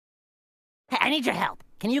Hey, I need your help.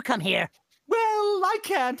 Can you come here? Well, I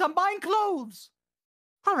can't. I'm buying clothes.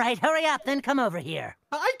 All right, hurry up, then come over here.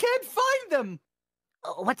 I can't find them.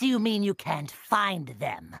 What do you mean you can't find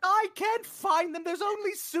them? I can't find them. There's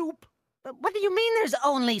only soup. What do you mean there's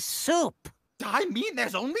only soup? I mean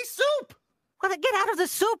there's only soup. Well, then get out of the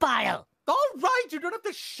soup aisle. All right, you don't have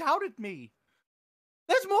to shout at me.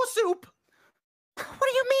 There's more soup. What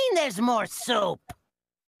do you mean there's more soup?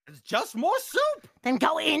 There's just more soup. Then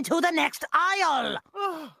go into the next aisle.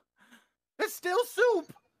 There's still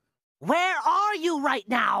soup. Where are you right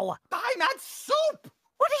now? I'm at soup.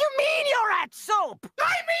 What do you mean you're at soup?